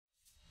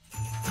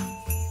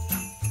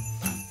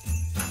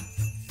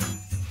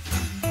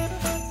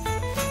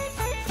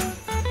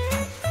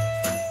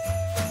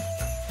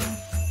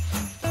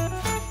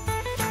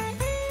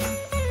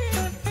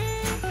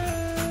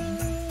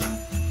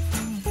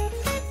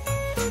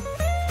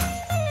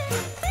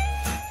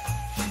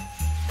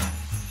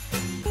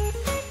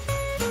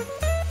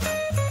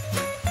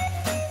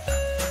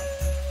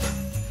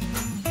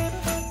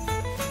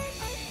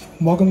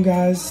Welcome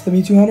guys, the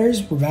Mewtwo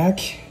Hunters. We're back.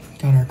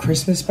 Got our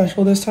Christmas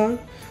special this time.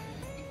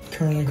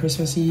 Currently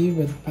Christmas Eve,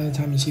 but by the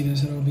time you see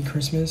this, it'll be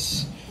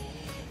Christmas.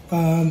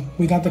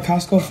 We got the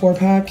Costco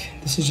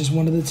 4-pack. This is just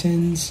one of the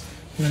tins.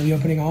 We're going to be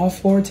opening all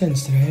 4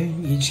 tins today.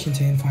 Each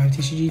contain 5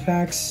 TCG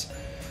packs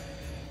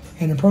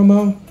and a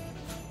promo.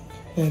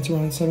 And it's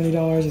around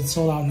 $70. It's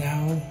sold out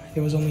now.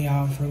 It was only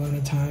out for a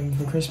limited time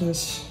for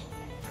Christmas.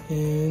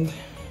 And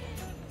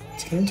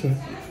let's get into it.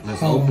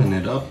 Let's open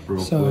it up real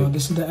quick. So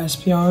this is the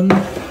Espeon.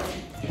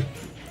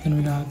 Then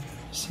we got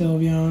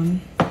Sylveon,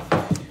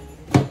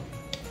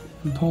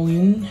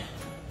 Napoleon,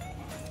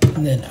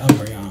 and then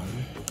Umbreon.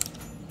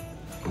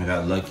 I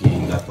got lucky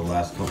and got the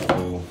last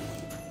couple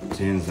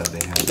tins that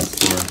they had in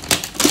store.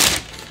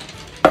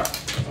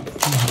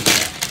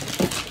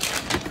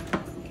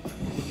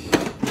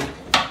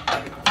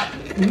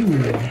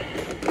 Ooh.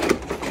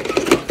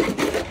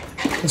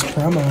 This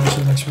promo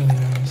actually looks really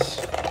nice.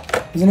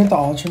 Isn't it the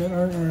alternate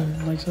art or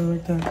like something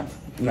like that?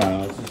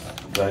 No, it's just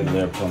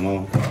regular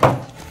promo.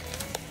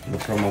 The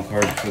promo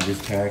card for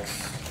these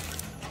packs.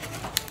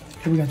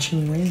 Here we got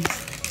Chilling Rain.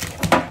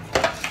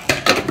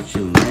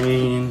 Chilling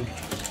Rain.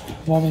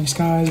 Evolving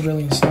Skies,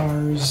 Brilliant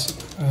Stars,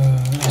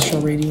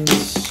 Astral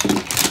Radiance.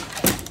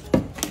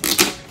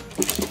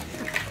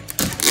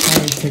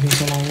 Sorry it's taking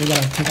so long. We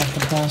gotta take off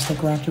the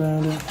plastic wrapped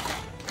around it.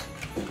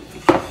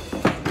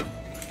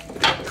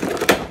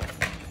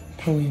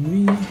 Napoleon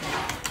V.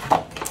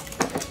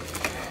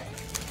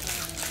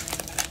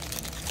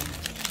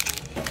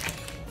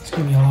 It's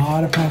gonna be a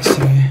lot of packs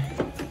today.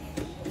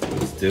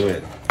 Let's do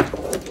it.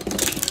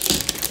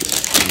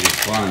 It's gonna be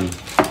fun.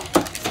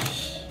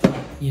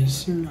 Yes,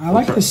 sir. I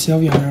like the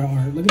Sylveon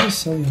art. Look at the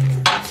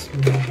Sylveon art. It's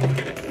really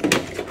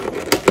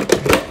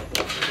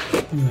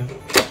good.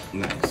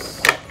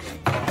 Nice.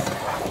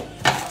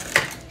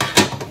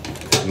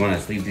 You want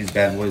to sleeve these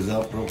bad boys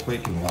up real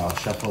quick and I'll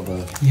shuffle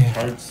the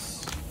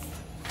cards?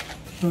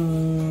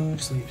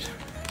 Sleeves.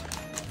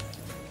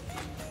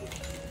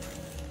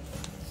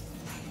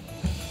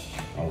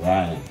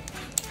 Alright.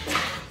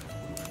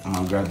 I'm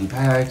gonna grab the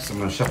packs. I'm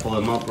gonna shuffle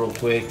them up real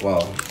quick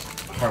while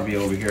Harvey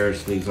over here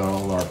sleeves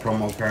all our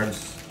promo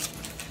cards.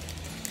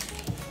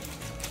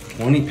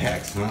 20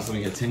 packs, huh? So we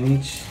get 10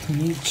 each?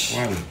 10 each.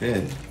 Wow, we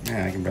did.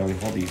 Man, I can barely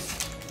hold these.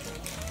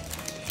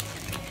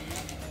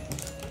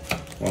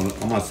 Well,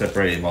 I'm gonna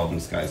separate Evolving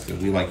Skies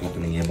because we like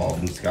opening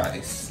Evolving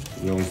Skies.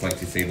 We always like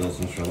to save those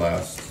ones for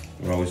last.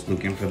 We're always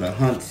looking for the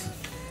hunt.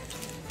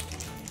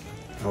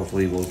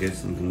 Hopefully we'll get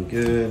something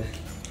good.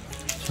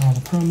 So all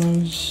the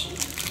promos.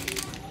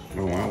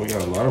 Oh wow, we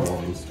got a lot of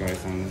Evolving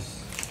Skies on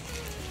this.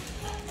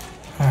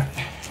 Alright.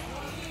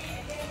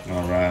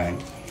 Alright.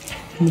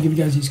 Let me give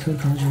you guys these code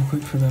cards real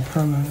quick for the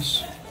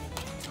promos.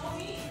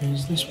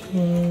 Here's this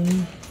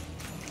one.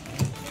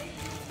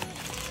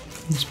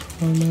 This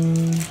promo.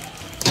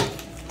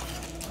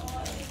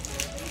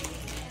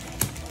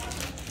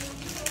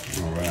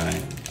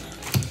 Alright.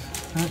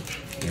 Alright.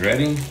 You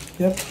ready?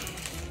 Yep.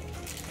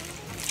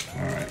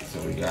 Alright, so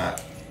we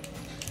got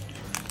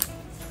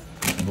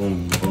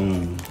boom,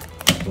 boom,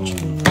 boom,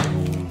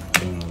 boom,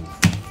 boom.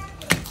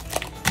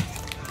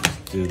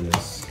 Let's do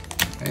this.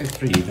 Hey, it's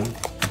pretty even.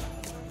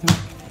 Yep.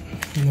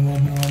 And then we'll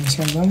open Evolving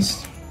Skies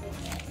last.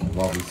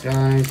 Evolving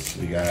Skies,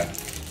 we got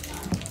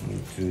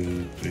 1,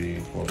 2, 3,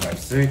 4, 5,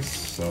 6.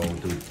 So we'll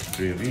do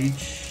 3 of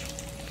each.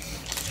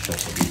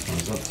 Shuffle these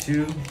ones up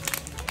too.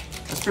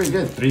 That's pretty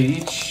good, 3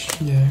 each.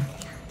 Yeah.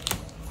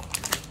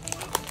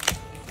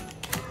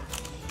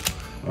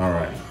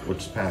 Alright,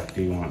 which pack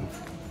do you want?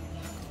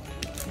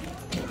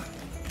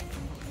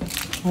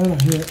 I don't know.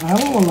 Here, I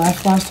don't want to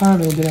laugh last time.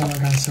 It'll get out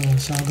like I said,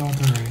 so I'll go with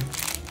the right.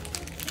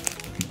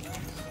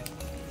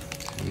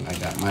 And I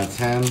got my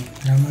 10.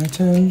 Got my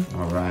 10.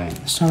 Alright.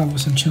 Let's start off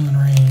with some Chilling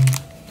Rain.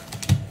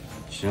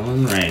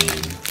 Chilling Rain.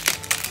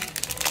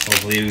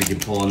 Hopefully we can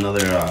pull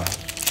another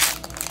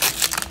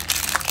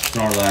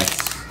Snorlax.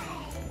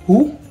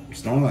 Ooh.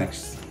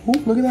 Snorlax. Ooh,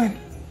 look at that.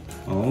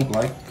 Oh,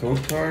 black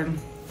code card.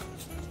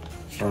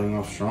 Starting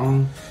off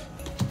strong.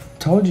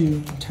 Told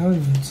you. I'm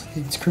telling you.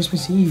 It's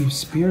Christmas Eve.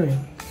 Spirit.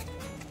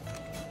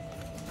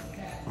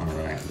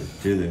 Alright,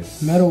 let's do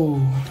this.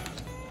 Metal.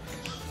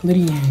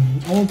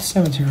 Lydian. Old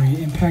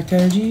Cemetery. Impact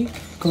Energy.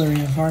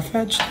 Galarian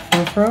Farfetch.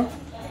 Furfro.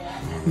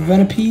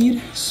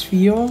 Venipede.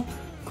 Spheal.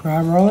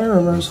 Crabrawler.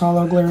 Reverse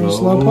Hollow Galarian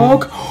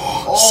Slowpoke.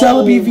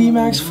 Celebi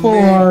VMAX Full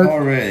Art.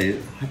 Alright.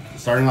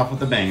 Starting off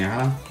with the banger,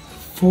 huh?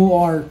 Full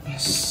Art.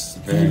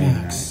 Very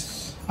VMAX.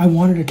 nice. I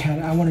wanted a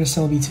cat. I wanted a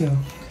Celebi too.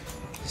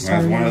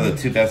 That's one of the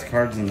 2 best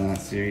cards in that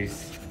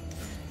series.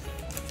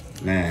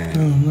 Man.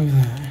 Boom, look at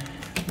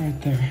that.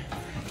 Right there.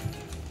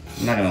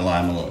 I'm not gonna lie,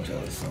 I'm a little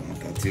jealous. I want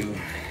that too.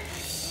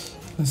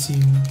 Let's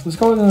see. Let's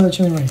go with another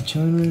Chilling Rain.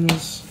 Chilling Rain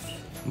is...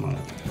 I'm gonna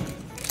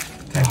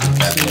tap this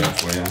bad boy up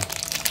for you.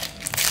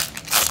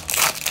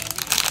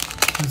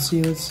 Let's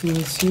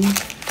see.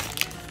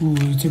 Ooh,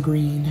 it's a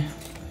green.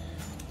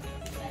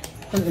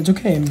 It's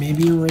okay.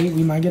 Maybe a rate.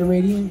 We might get a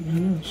Radiant. Who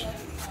knows?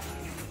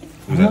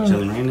 Was that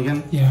Chilling Rain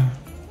again? Yeah.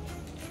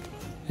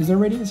 Is there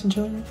Radiance in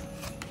Chilling Rain?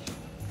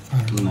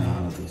 No, I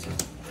don't think so.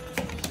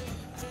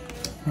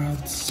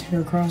 Rats,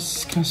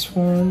 Heracross,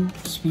 Castform,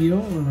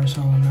 Speedle, Reverse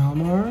Holo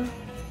Malamar.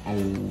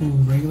 Ooh,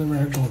 regular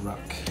rare Gold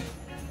Rock.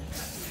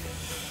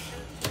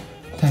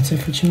 That's it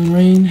for Chain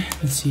Rain.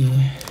 Let's see.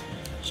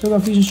 Should I go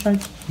Fusion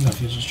Strike? No,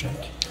 Fusion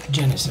Strike.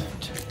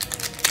 Genesect.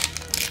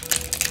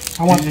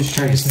 Fusion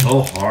Strike is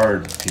so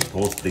hard to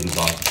pull things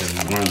off because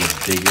it's one of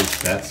the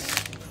biggest sets.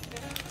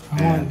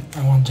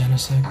 I want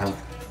Genesect.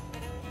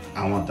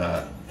 I want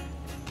that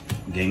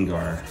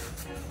Gengar.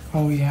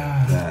 Oh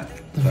yeah.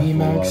 The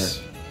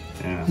VMAX.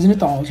 Yeah. Isn't it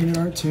the alternate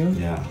art too?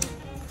 Yeah.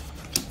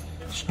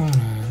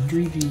 Shauna,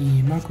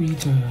 Dreepy,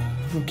 Makuhita,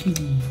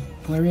 Rokiki,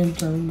 Galarian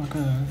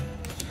Darumaka,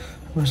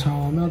 Reverse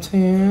Holo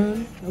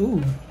Meltan.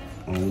 Ooh.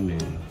 Oh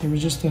man. There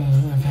was just an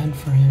event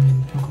for him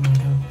in Pokemon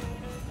Go.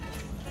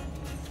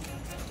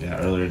 Yeah,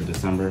 earlier in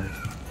December.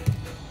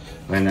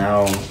 Right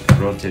now,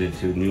 rotated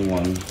to a new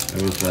one.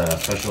 It was a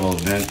special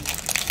event.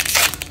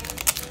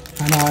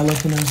 I know, I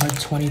looked and there was like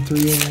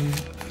 23 of them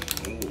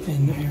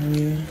in the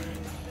area.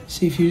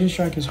 See, Fusion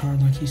Strike is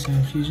hard, like he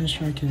said. Fusion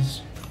Strike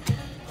is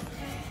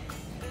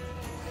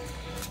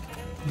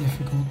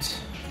difficult.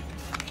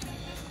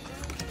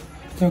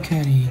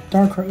 Dokkaebi,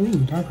 Darkrai,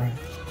 ooh, Darkrai.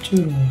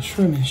 Choodle,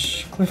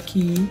 Shrimish,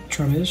 Klefki,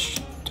 Trubbish,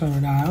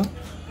 Totodile.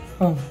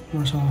 Oh,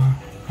 Marcel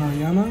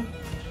Hariyama.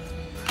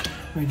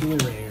 Regular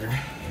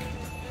rare.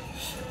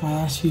 My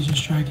last Fusion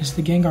Strike is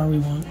the Gengar we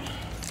want.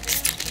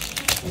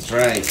 That's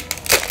right.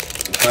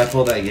 If I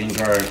pull that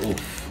Gengar, oof.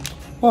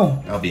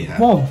 Whoa. I'll be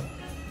happy. Whoa.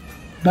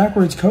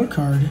 Backwards code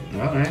card.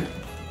 Alright.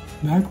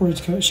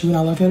 Backwards code. Should we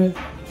not look at it?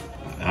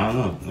 I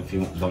don't know if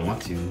you don't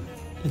want to.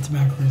 It's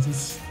backwards.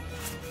 It's.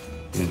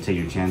 You're gonna take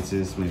your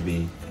chances,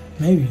 maybe.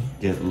 Maybe.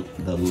 Get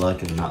the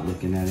luck of not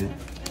looking at it.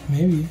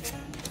 Maybe.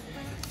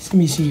 Let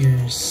me see here.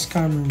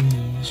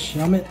 Skarmory,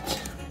 Shelmet,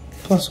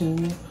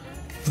 Plusle,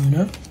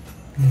 Luna,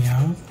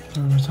 Meow,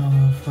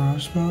 Thorbatala,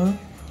 Frostma.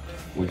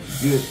 Which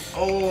is good.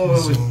 Oh,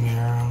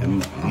 I'm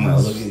gonna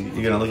look at,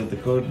 you're gonna look at the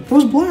code. It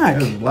was black.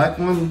 It was black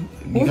one.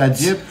 You got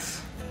gypped.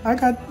 I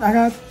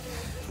got.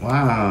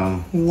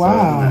 Wow.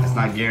 Wow. So it's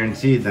not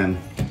guaranteed then.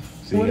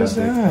 So What is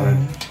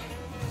that?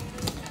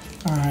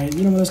 Alright,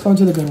 you know what, let's go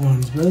into the good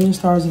ones. Brilliant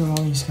Stars and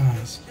Evolving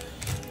Skies.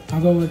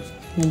 I'll go with,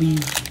 we'll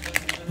leave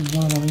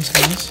one Evolving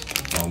Skies.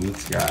 Evolving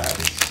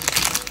Skies.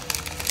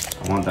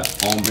 I want that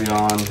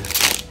Umbreon.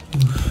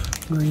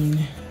 Oof,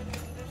 green.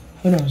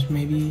 Who knows,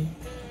 maybe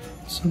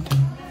something.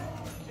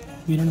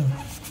 We don't know.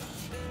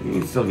 You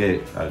can still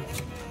get a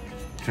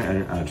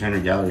trainer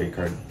gallery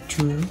card.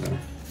 True. So.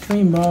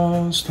 Dream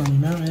Ball, Stormy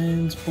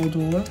Mountains,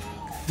 Boldor,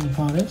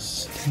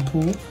 Lupatus,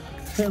 Tempool,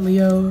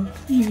 Leo,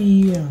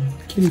 Eevee,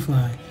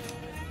 Kittyfly.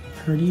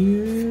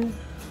 Herdier. Ooh,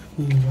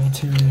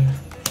 Volterra.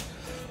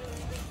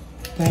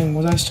 Dang,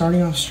 was I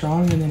starting off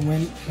strong and then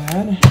went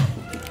bad?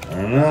 I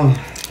don't know.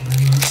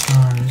 Brilliant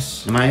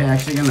Stars. Am I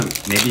actually gonna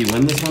maybe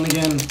win this one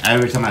again?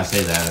 Every time I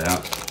say that,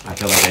 I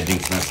feel like I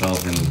jinx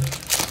myself and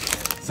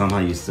somehow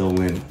you still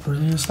win.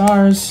 Brilliant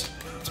Stars.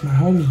 It's my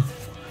homie.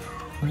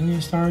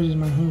 Brilliant Stars is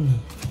my homie.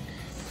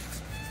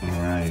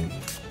 Alright.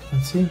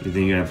 Let's see. You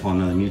think you're gonna pull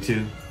another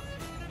Mewtwo?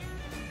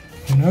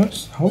 Who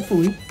knows?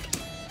 Hopefully.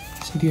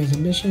 Cynthia's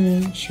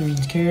Ambition,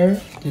 Shireen's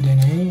Care,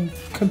 Dedenne,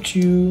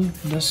 Cupchew,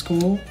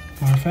 Duskull,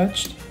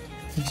 Farfetch'd,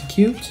 It's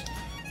Cute,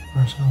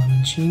 Marcelo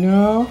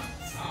Minchino,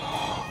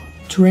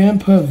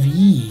 Drampa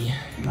V.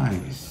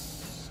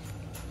 Nice.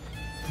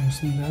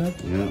 Let's leave that up.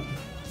 Yep.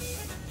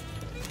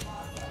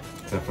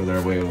 Except for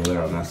they're way over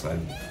there on that side.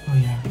 Oh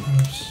yeah.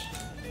 Oops.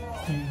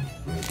 Yeah.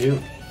 Thank you.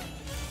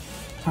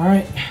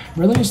 Alright.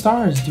 Brilliant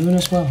Stars doing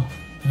us well.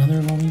 Another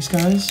Evolving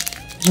Skies.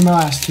 These are my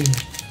last two.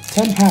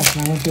 10 packs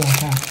and I went through a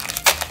pack.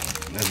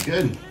 That's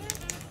good.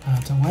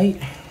 It's a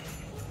white.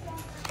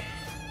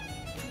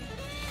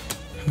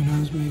 Who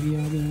knows, maybe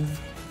I'll get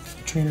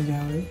a trainer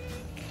gallery.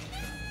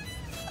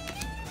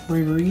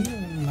 Bravery,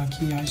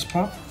 Lucky Ice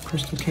Pop,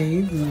 Crystal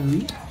Cave,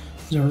 Lily,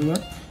 Zorua,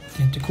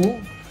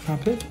 Tentacool,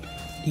 Hoppip,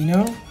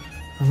 Dino,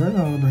 a red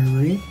Hollow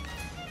Bravery,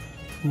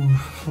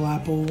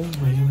 Flapple,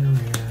 regular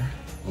rare.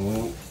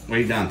 Oh, what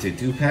are you down to?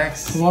 2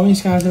 packs? Evolving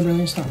Skies and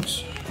Brilliant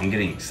Stars. I'm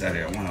getting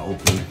excited. I want to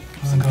open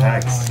some go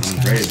packs. Evolving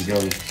I'm ready to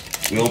go.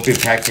 We opened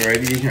packs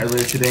already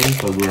earlier today,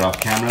 but we were off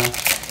camera.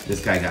 This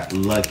guy got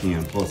lucky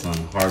and pulled some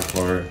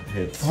hardcore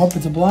hits. I hope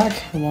it's a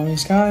black, Evolving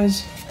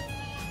Skies.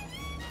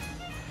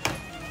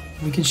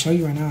 We can show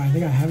you right now. I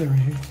think I have it right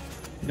here.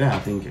 Yeah, I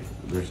think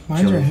there's.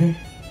 Mine's right here.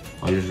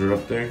 Oh, yours are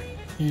up there?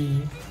 Yeah.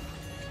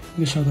 We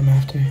can show them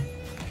after.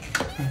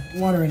 Alright,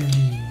 Water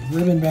Energy,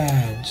 Ribbon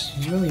Badge,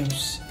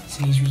 Zrillios,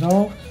 Seize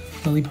Resolve,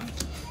 Lillipup,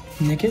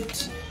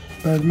 Nickit,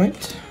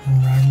 Birdmite,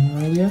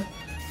 Ragnarolia,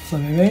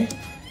 Flabebe,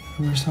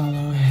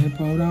 Versalo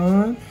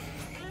Hippodon.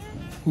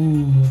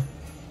 Ooh.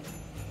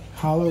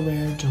 Hollow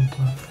Rare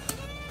Jumpluff.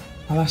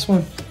 My last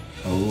one.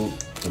 Oh,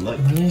 good luck.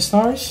 Brilliant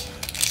Stars.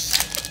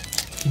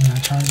 Give me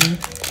that charger.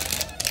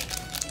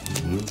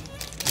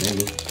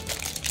 Maybe.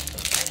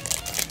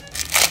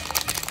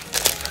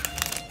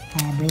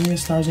 Oh, Brilliant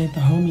Stars ain't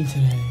the homie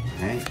today.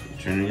 Alright,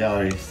 Trainer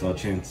Gallery, still a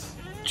chance.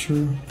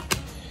 True.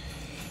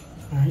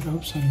 Alright,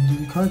 oops, I didn't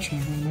do the card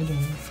trick. What am I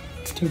doing?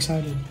 Too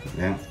excited.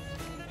 Yeah.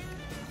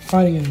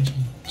 Fighting Energy,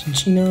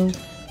 Cinchino,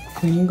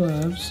 Cleaning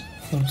Gloves,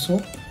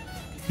 Flopsal,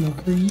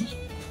 Milcery,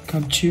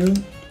 Cubchoo,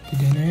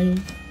 Dedenne,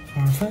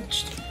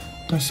 Farfetch'd,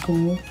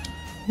 Duskull,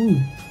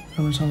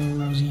 Eversolo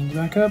Rosine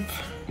backup,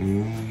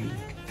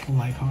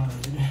 Like Hard.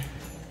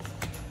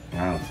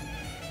 Wow.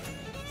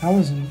 That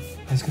wasn't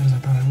as good as I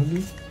thought it would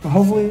be. But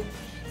hopefully,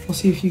 we'll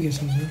see if you get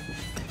something.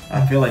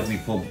 I feel like we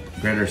pull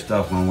greater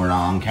stuff when we're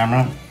not on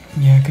camera.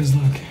 Yeah, because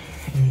look.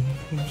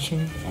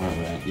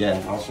 Alright,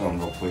 yeah, I'll show him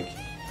real quick.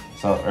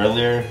 So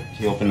earlier,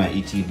 he opened an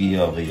ETB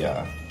of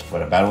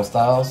the battle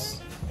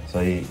styles. So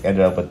he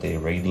ended up with the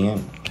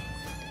Radiant.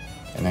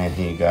 And then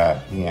he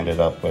ended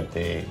up with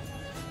the,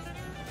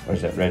 what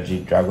is it,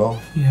 Reggie Drago?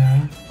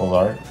 Yeah. Full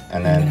art.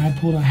 And then I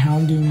pulled a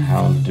Houndoom.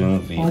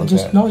 Houndoom V.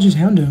 Just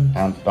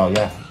Houndoom. Oh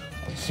yeah,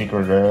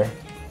 secret rare.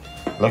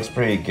 Looks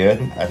pretty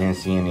good. I didn't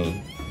see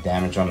any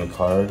damage on the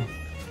card.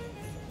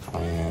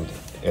 And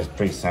it's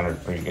pretty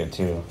centered pretty good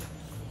too.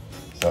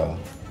 So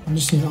I'm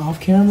just seeing off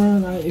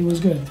camera, it was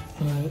good.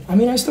 But I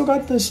mean, I still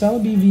got the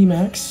Celebi V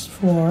Max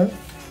for it.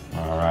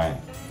 Alright.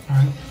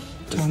 Alright.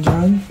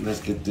 John. Let's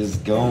get this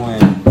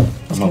going.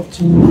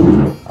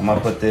 I'm gonna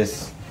put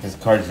his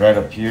cards right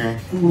up here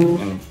in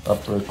the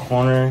upper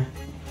corner.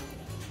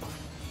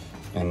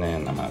 And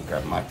then I'm gonna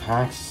grab my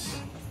packs.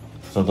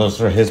 So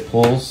those are his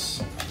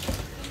pulls.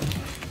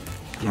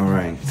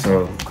 Alright,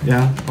 so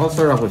yeah, I'll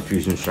start off with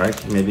Fusion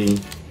Strike. Maybe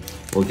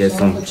we'll get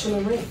some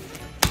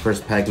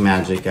first pack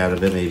magic out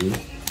of it, maybe.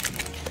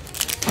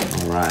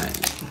 Alright.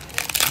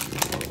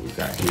 What we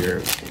got here?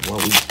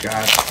 What we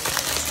got?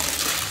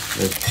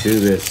 Let's do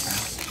this.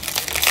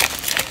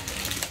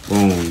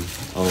 Boom.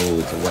 Oh,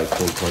 it's a white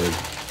code card.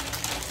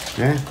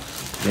 Yeah,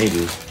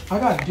 maybe. I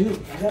got Duke.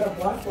 I got a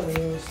black one and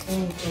it was still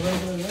a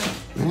regular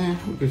one. Yeah,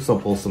 we can still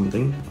pull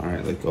something.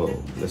 Alright, let's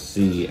go. Let's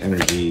see.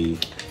 Energy.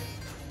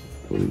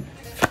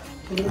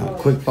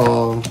 Quick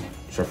Ball.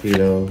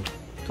 Sharpedo.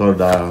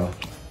 Totodile.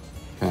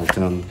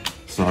 Phantom.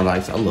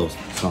 Snorlax. I love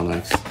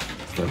Snorlax.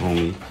 It's the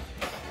homie.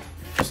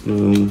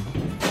 Snoom.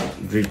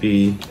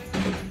 Drippy.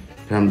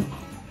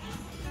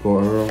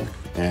 Pamgoro.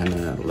 And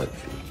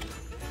Electro.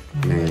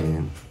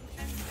 Man.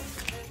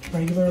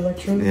 Regular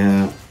Electro?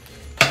 Yeah.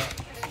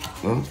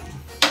 Well,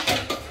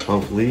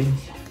 hopefully.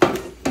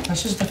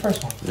 That's just the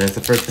first one. That's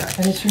the first pack.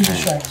 And it's Fusion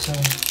Strike, so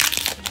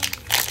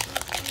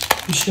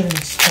you shouldn't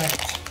expect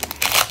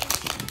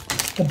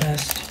the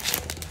best.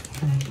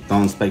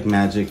 Don't expect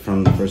magic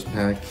from the first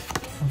pack.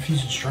 From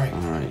Fusion Strike.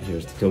 Alright,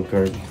 here's the code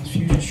card.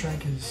 Fusion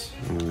Strike is...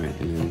 Alright,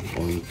 and then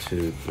 1,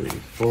 2, 3,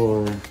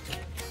 4.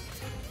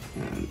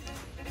 And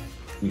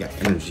we got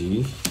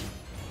Energy.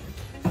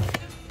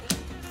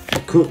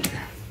 Cook.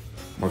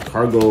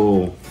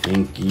 Cargo,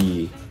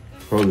 Yankee,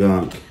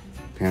 Progunk,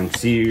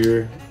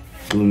 Panseer,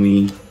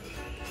 Gloomy,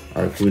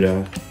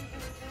 Arcuda,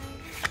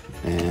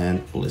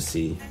 and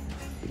Blissey.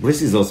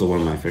 Blissey is also one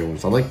of my favorite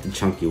ones. I like the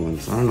chunky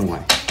ones. I don't know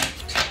why.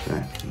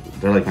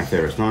 They're like my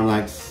favorite.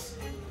 Snorlax.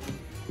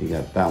 You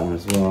got that one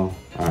as well.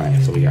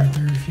 Alright, so we got...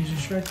 Fusion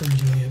Strike, or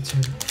did you only have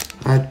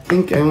 2? I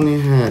think I only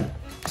had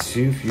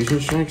 2 Fusion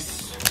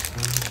Strikes.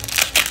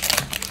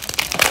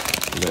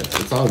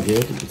 But it's all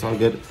good. It's all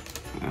good.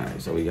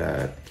 Alright, so we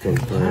got code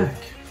card.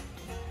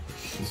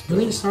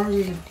 Brilliant Stars,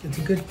 it's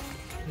good. I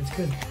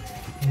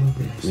love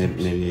Brilliant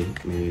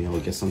Stars. Maybe I'll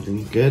get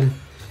something good.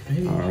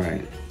 Maybe.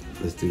 Alright,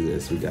 let's do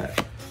this. We got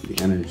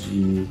the Energy.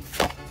 You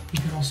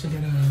can also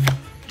get a...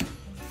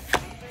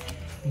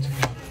 What's it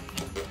called?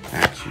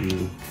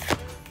 Action.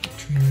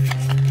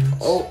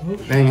 Oh,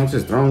 dang, I'm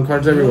just throwing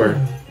cards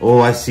everywhere.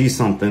 Oh, I see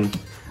something.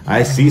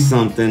 I see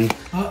something.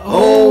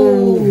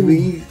 Oh,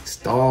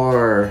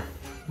 V-Star.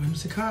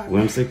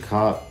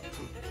 Whimsicott.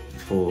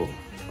 Full.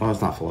 Oh, it's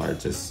not full art,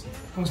 just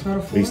it's not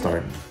a full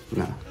V-Star.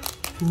 No.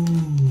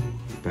 Ooh.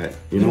 But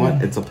you know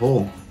what? It's a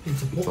pull.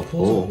 It's a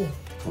pull.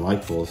 I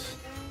like pulls.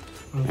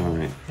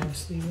 Alright.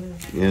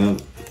 Yeah.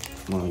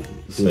 Want to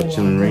do a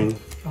Chilling Rain?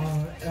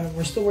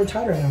 We're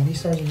tied right now.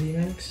 V-Stars and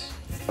V-Max.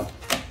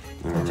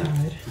 We're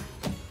tied.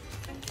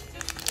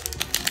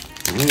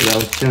 There you go.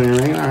 Chilling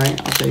Rain.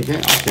 Alright, I'll take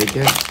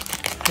it.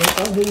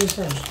 Oh, Brilliant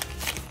Stars.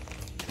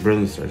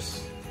 Brilliant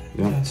Stars.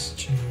 Yep. That's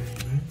Chilling Rain,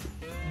 right?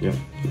 Yep.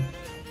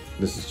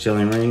 This is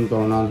Chilling Rain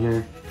going on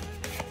here.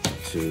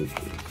 2,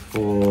 3,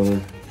 4.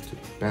 2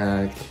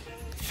 back.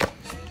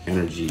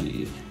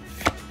 Energy.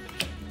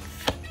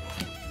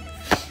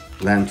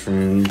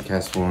 Lantern.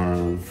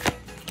 Castform.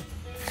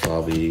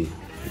 Bobby.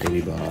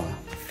 Baby Ball.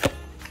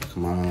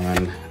 Come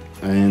on.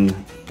 And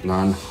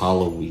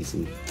non-hollow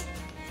Weezing.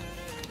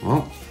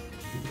 Well,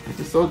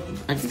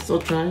 I can still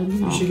try.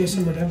 You should get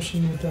some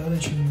redemption with the other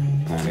Chilling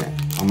Rain. Alright,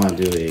 I'm gonna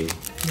do a...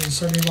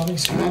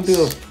 I'm gonna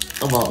do a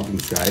Evolving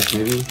Skies,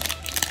 maybe.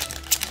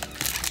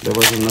 There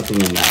wasn't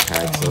nothing in that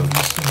pack, so... You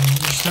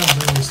still have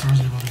Brilliant Stars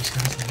and Evolving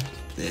Skies left.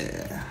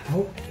 Yeah.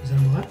 Oh, is that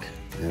a black?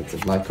 That's a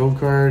black code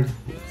card.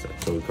 What's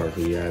that code card for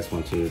you guys?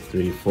 1, 2,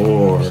 3, 4.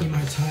 Oh, he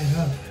might tie it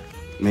up.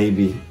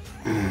 Maybe.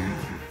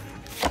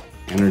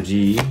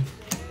 Energy.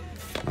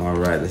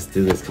 Alright, let's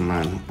do this. Come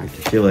on. I can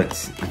feel it.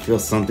 I feel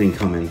something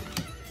coming.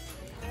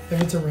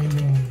 If it's a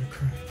rainbow, I'm gonna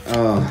cry.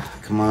 Oh,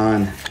 come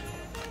on.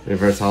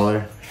 Reverse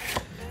holler.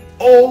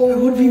 Oh,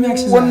 what VMAX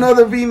is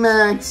another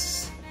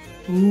VMAX.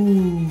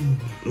 Ooh.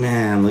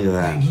 Man, look at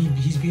that. Dang,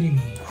 he's beating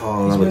me.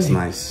 Oh, that looks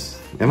nice.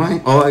 Am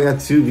I? Oh, I got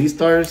 2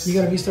 V-stars. You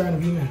got a V-star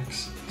and a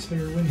VMAX, so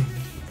you're winning.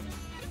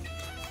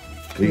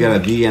 We got a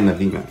V and a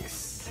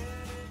VMAX.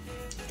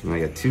 And I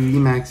got 2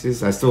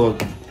 VMAXs. I still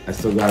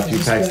got a few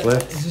packs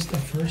left. Is this the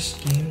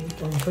first game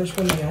or the first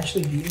one you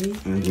actually beat me?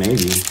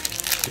 Maybe.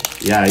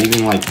 Yeah,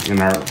 even like in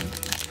our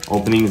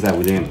openings that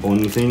we didn't pull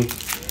anything,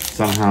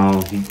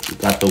 somehow he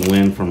got the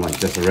win from like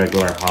just a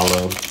regular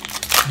hollow.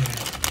 Yeah.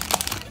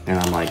 And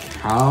I'm like,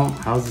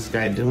 how's this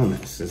guy doing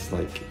this? It's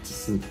like,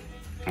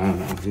 I don't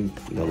know,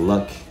 the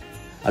luck.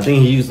 I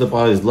think he used up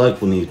all his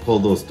luck when he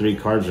pulled those 3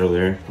 cards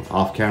earlier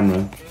off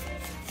camera.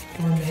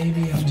 Or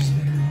maybe I'm just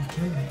better off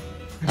camera.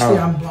 Actually,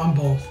 I'm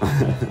both.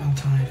 I'm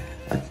tired.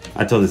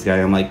 I told this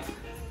guy, I'm like,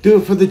 do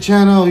it for the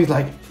channel. He's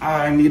like,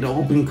 I need to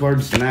open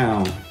cards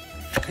now.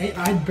 Hey,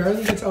 I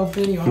barely get to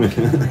open any on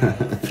camera.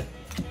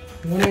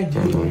 When I do,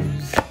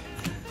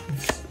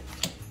 it's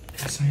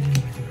exciting when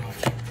I do it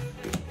off camera.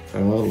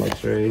 Oh,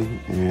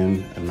 Luxray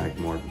and a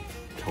Magmore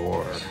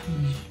Tor.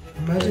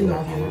 Imagine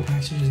all the other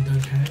packs are just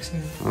dud packs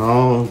now.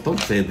 Oh, don't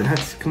say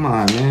that. Come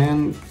on,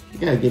 man. You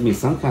gotta give me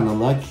some kind of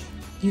luck.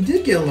 You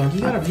did get luck.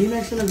 You got a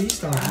VMAX and a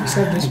V-star.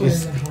 Except this one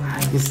isn't for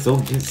I can still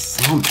get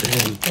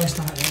something. Oh, it's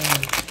not.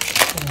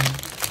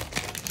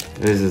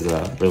 This is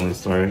Brilliant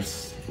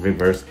Stars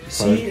reverse card.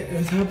 See,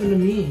 it's happened to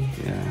me.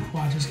 Yeah.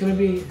 Watch, it's gonna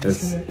be.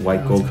 It's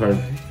white gold card.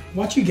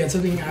 Watch you get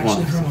something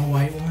actually from a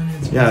white one.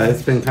 Yeah,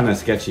 it's been kind of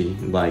sketchy.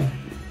 Like.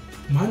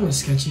 Mine was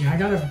sketchy. I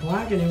got a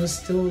black and it was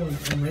still a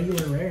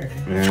regular rare.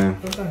 Yeah.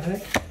 What the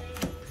heck?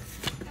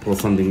 Pull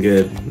something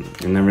good.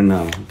 You never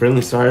know.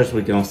 Brilliant Stars,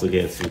 we can also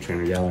get some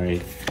Trainer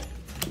Gallery.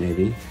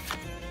 Maybe.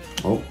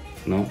 Oh,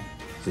 no.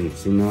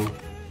 Cincino.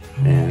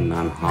 And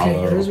non-hollow.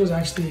 Okay, yours was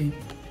actually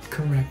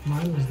correct.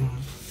 Mine was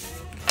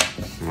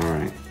not.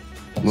 Alright.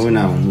 Moving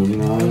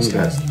on. We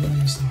got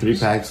 3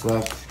 packs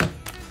left.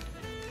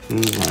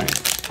 Alright.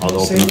 I'll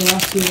open the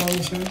last 2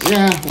 Evolving Skies?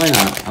 Yeah, why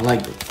not? I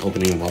like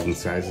opening Evolving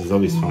Skies. It's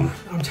always fun.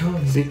 I'm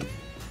telling you. See?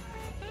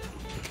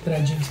 Did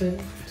I jinx it?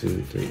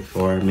 2, 3,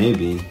 4,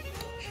 maybe.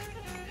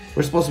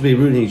 We're supposed to be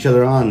rooting each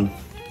other on.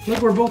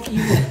 Look, we're both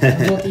even.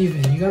 We're both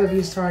even. You got a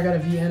V-star, I got a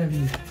V and a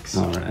VMAX.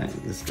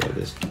 Alright, let's go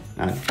this.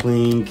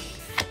 Blink,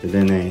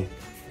 Dedenne,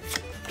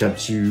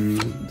 Pikachu,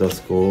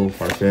 Duskull,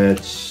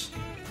 Farfetch,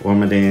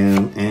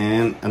 Wormadam,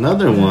 and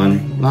another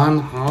one,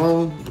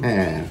 non-hollow.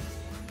 Man,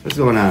 what's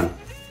going on?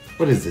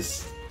 What is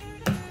this?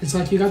 It's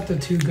like you got the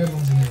 2 good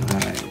ones in there.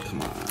 Alright,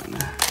 come on.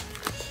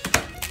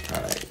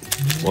 Alright,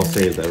 we'll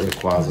save that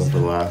Rayquaza for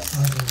last.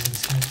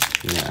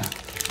 Yeah.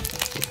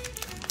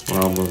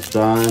 We're almost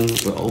done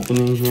with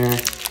opening here.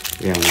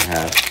 We only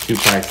have 2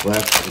 packs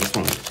left. This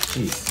one,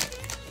 jeez.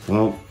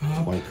 Oh,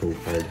 white cool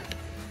card.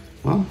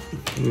 Well,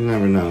 you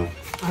never know.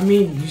 I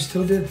mean, you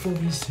still did pull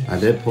these 2. I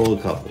did pull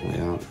a couple,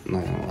 yeah, I'm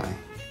not gonna lie.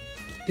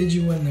 Did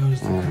you win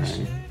those? The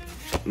question.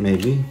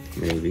 Maybe.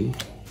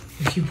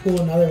 If you pull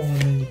another one,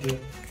 then you do.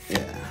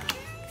 Yeah.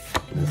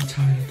 I'm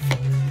tired of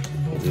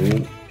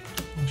that.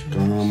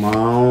 Come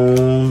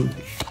on.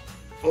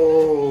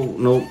 Oh,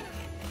 nope.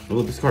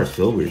 Oh, this card's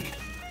filled weird.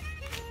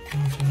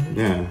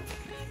 Yeah.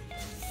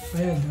 Oh,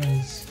 yeah, it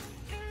does.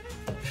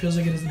 It feels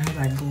like it doesn't have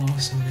that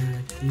gloss on it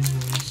like these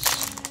ones.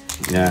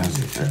 Yeah,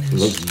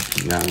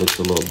 it looks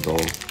a little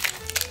dull.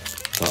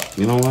 But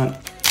you know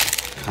what?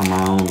 Come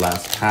on,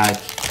 last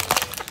pack.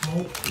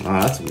 Oh,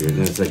 that's weird.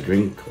 It's a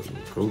green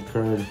gold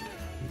card.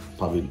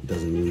 Probably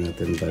doesn't mean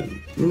nothing, but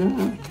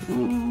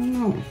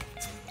no.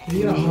 If you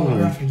get a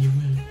holographic, you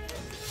win.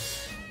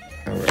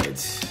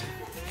 Alright.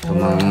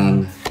 Come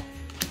on.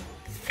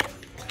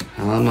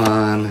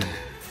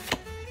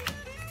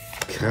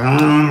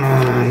 Come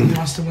on. He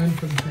wants to win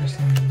for the first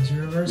time. Is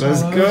your reverse?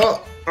 Let's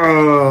go.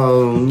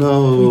 Oh,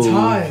 no. We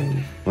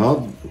tied.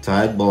 Well,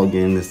 tied ball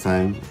game this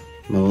time.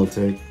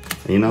 Militech.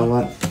 You know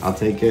what? I'll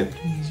take it.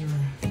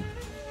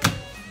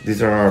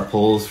 These are our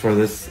pulls for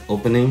this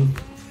opening.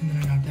 And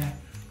then I got that.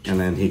 And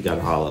then he got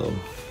hollow.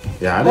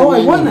 Yeah,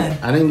 I won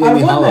that. I didn't get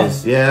any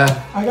hollows.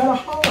 Yeah. I got a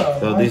hollow.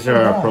 So these are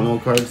our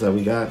promo cards that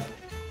we got.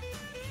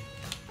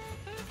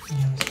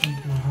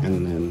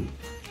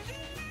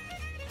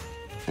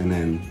 And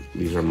then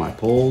these are my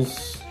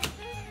pulls.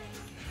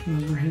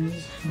 Those were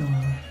his.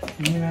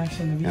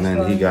 And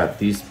then he got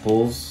these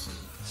pulls.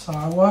 So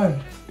I won.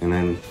 And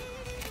then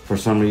for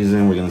some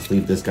reason we're gonna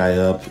sleep this guy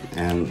up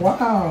and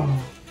wow.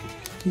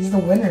 He's the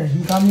winner.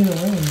 He got me the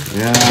win.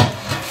 Yeah.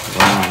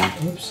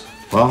 Wow. Oops.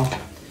 Well,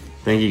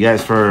 thank you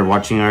guys for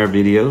watching our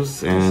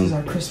videos. And this is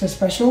our Christmas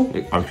special.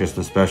 Our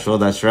Christmas special,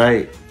 that's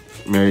right.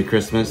 Merry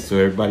Christmas to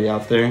everybody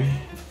out there.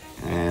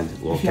 And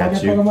we'll catch you.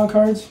 If you get Pokemon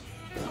cards,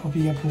 hope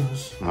you get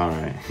pools.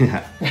 Alright.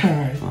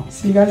 Alright.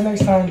 See you guys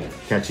next time.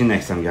 Catch you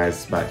next time,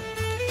 guys. Bye.